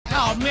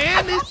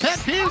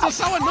peeves are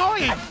so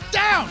annoying!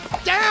 Down!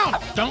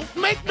 Down! Don't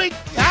make me...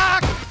 Ah!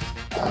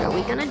 What are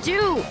we gonna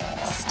do?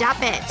 Stop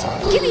it.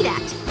 Give me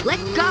that. Let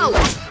go.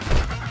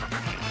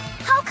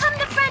 How come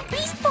the Fred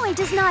Beast Boy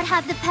does not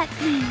have the pet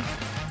peeve?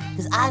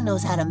 Because I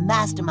knows how to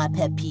master my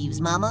pet peeves,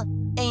 Mama.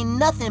 Ain't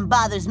nothing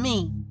bothers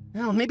me.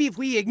 Well, maybe if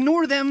we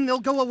ignore them, they'll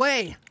go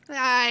away.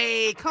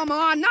 Hey, come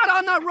on, not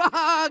on the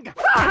rug!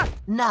 Ah!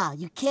 Nah,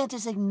 you can't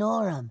just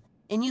ignore them.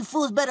 And you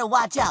fools better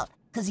watch out,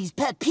 because these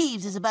pet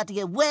peeves is about to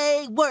get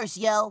way worse,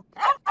 yo.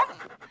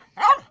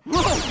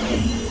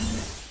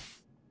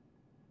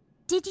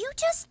 Did you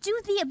just do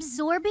the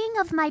absorbing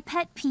of my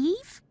pet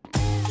peeve?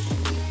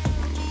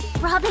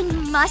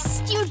 Robin,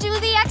 must you do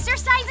the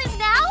exercises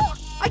now?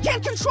 I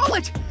can't control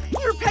it!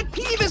 Your pet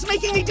peeve is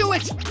making me do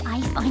it! I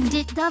find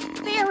it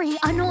very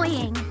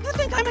annoying. You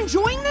think I'm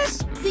enjoying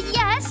this?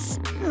 Yes.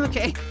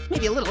 Okay,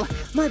 maybe a little.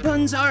 My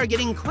buns are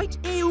getting quite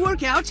a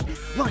workout.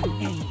 1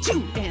 and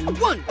 2 and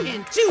 1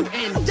 and 2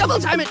 and double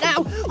time it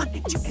now! 1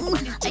 and 2 and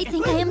 1 and 2 I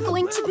think I am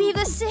going to be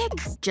the sick.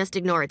 Just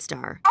ignore it,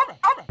 Star.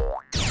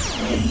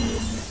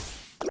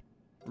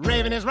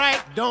 Raven is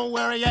right, don't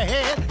worry your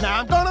head.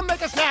 Now I'm gonna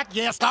make a snack,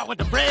 yeah, start with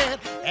the bread.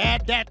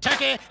 Add that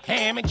turkey,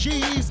 ham and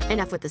cheese.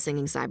 Enough with the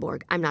singing,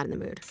 Cyborg. I'm not in the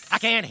mood. I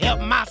can't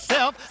help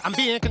myself, I'm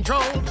being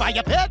controlled by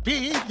your pet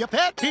peeve, your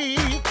pet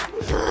peeve.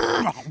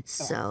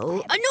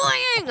 So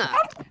annoying!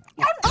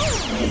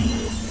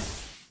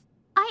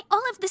 I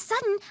all of the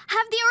sudden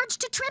have the urge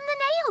to trim the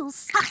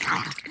nails.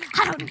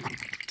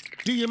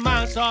 Do you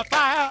mind,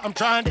 Starfire? I'm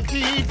trying to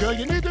eat. Girl,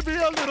 you need to be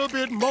a little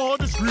bit more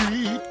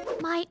discreet.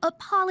 My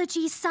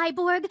apologies,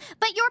 Cyborg,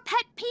 but your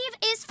pet peeve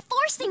is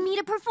forcing me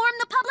to perform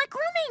the public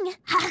grooming.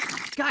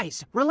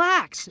 Guys,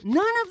 relax.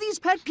 None of these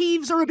pet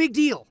peeves are a big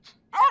deal.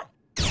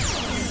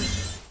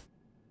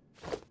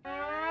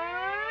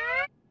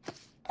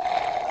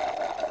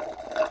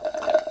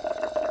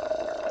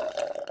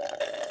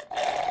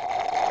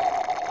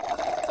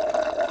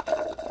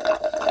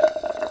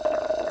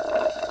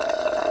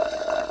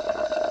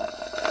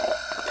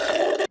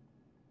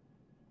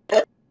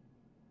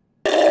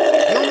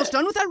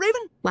 Done with that,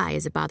 Raven? Why,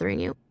 is it bothering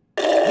you?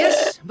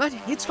 Yes, but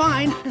it's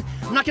fine.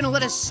 I'm not gonna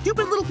let a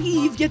stupid little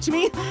peeve get to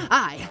me.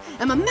 I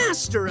am a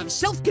master of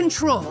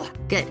self-control.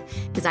 Good,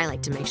 because I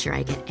like to make sure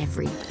I get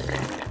every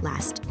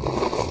last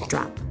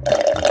drop.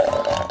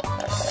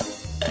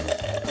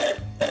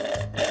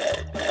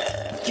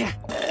 Yeah.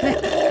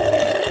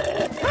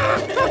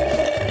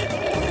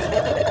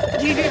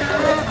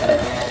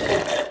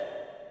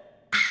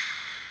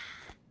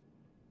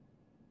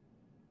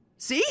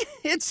 See?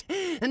 It's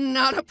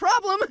not a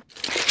problem. Enough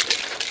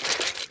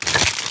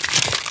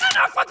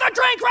with the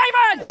drink,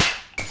 Raven!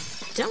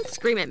 Don't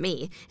scream at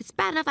me. It's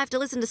bad enough I have to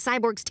listen to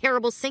Cyborg's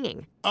terrible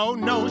singing. Oh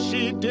no,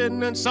 she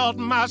didn't insult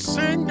my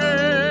singing.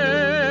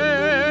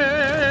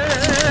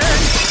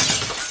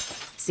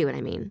 See what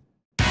I mean?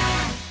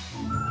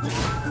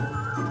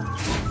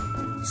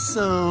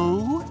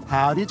 So,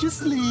 how did you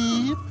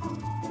sleep?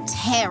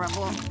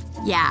 Terrible.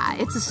 Yeah,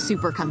 it's a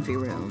super comfy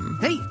room.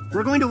 Hey,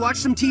 we're going to watch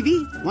some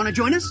TV. Want to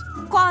join us?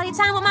 Quality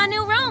time with my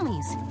new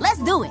roomies. Let's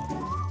do it.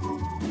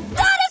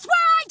 That is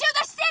where I do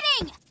the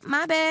sitting!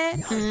 My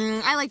bad.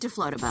 I like to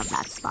float above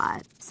that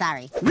spot.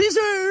 Sorry.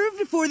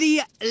 Reserved for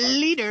the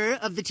leader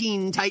of the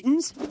Teen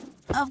Titans.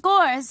 Of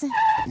course.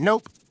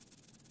 Nope.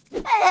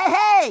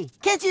 Hey!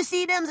 Can't you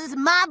see them as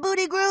my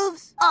booty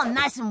grooves? All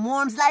nice and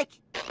warms like.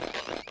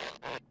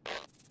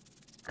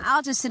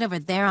 I'll just sit over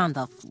there on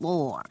the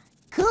floor.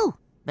 Cool,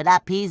 but I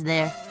pees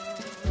there.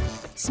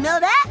 Smell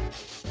that?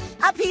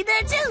 I peed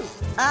there too.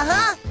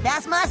 Uh-huh,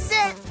 that's my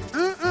scent.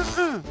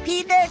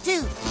 Peed there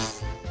too.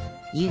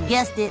 You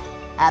guessed it,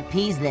 I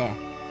pees there.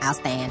 I'll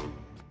stand.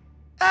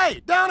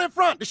 Hey, down in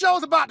front, the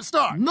show's about to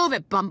start. Move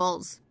it,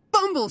 Bumbles.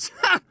 Bumbles!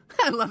 Ha!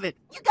 I love it.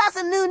 You got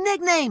some new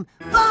nickname,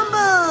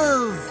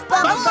 Bumbles!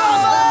 Bumbles!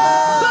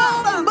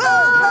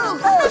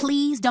 Bumbles!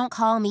 Please don't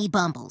call me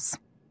Bumbles.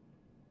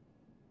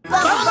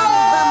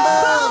 Bumbles!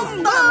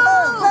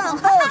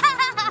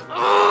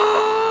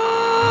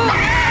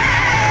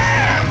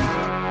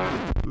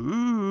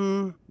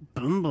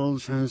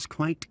 Bumbles has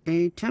quite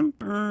a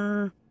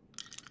temper.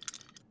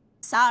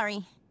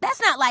 Sorry. That's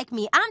not like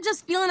me. I'm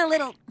just feeling a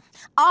little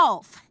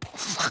off.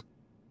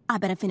 I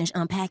better finish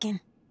unpacking.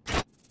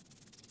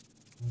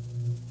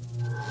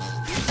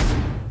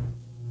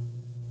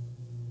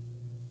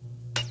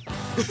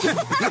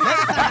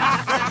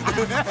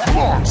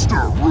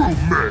 Monster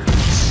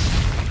roommates!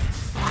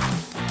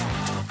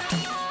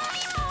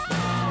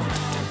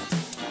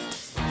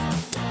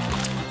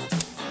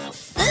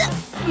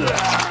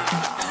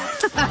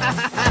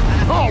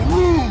 How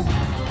rude!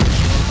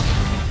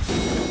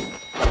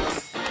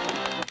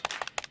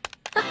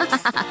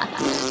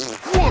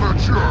 What a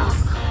jerk!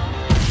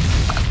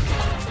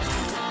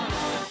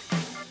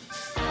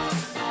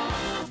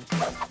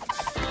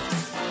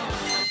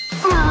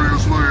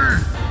 Seriously?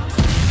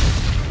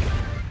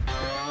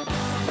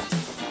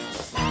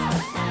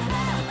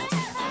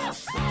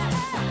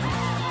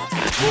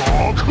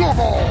 Oh, come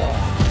on!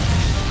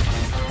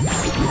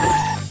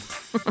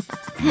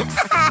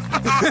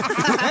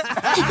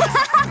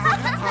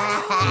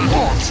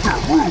 Monster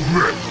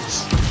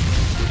roommates!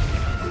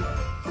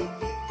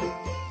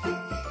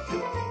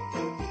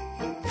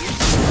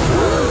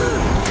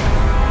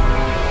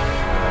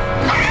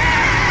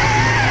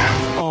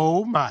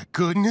 Oh my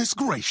goodness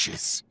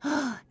gracious.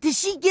 Did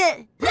she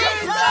get...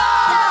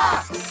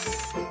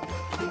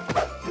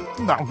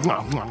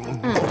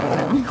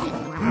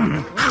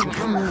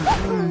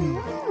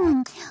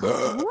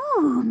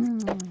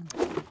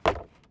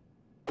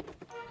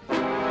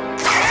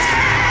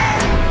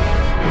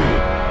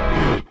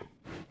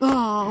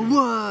 Oh,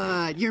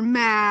 what? You're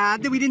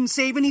mad that we didn't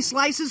save any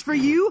slices for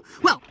you?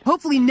 Well,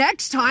 hopefully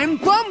next time,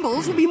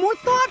 Bumbles will be more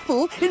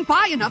thoughtful and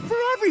buy enough for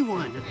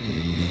everyone.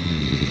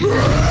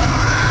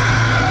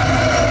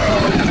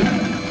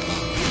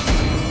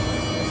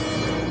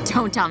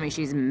 Don't tell me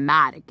she's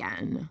mad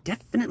again.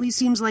 Definitely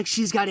seems like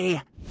she's got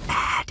a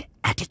bad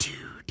attitude.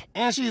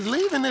 And she's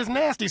leaving this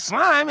nasty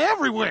slime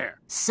everywhere.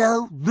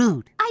 So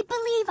rude. I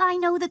believe I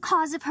know the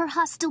cause of her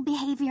hostile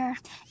behavior.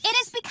 It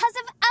is because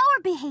of our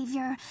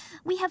behavior.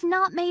 We have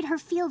not made her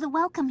feel the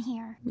welcome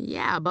here.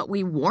 Yeah, but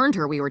we warned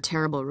her we were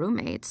terrible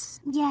roommates.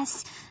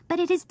 Yes, but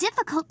it is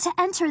difficult to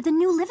enter the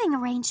new living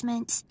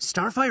arrangement.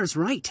 Starfire's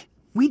right.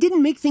 We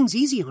didn't make things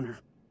easy on her.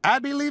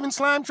 I'd be leaving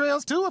slime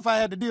trails too if I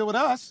had to deal with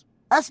us.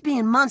 Us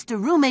being monster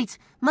roommates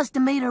must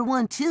have made her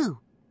one too.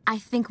 I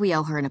think we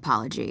owe her an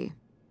apology.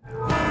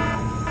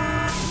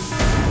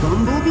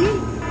 Bumblebee?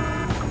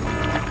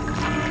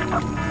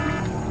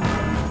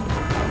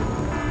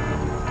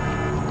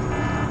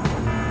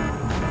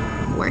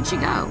 Where'd she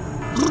go?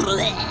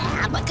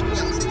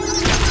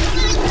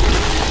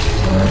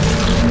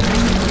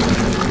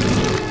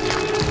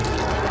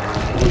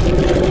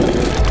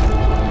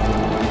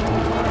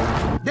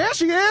 There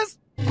she is.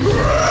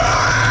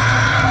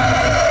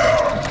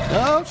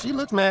 Oh, she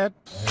looks mad.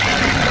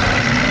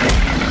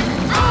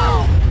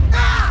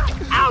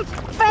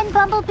 Friend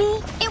Bumblebee,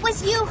 it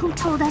was you who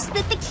told us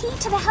that the key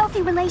to the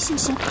healthy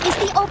relationship is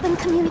the open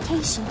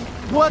communication.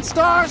 What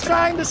Star's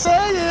trying to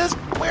say is,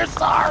 we're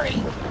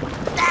sorry.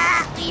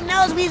 He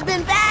knows we've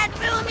been bad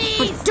roomies.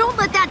 But don't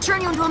let that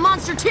turn you into a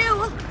monster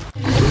too!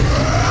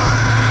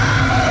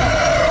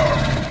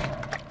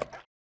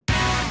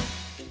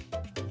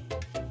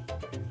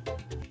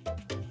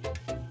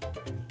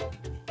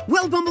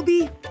 Well,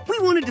 Bumblebee, we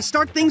wanted to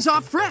start things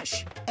off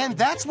fresh. And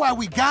that's why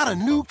we got a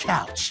new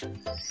couch.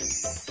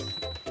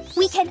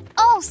 We can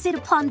all sit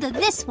upon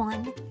this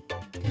one.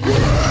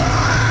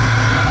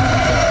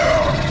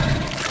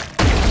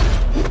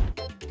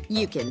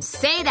 You can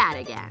say that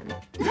again.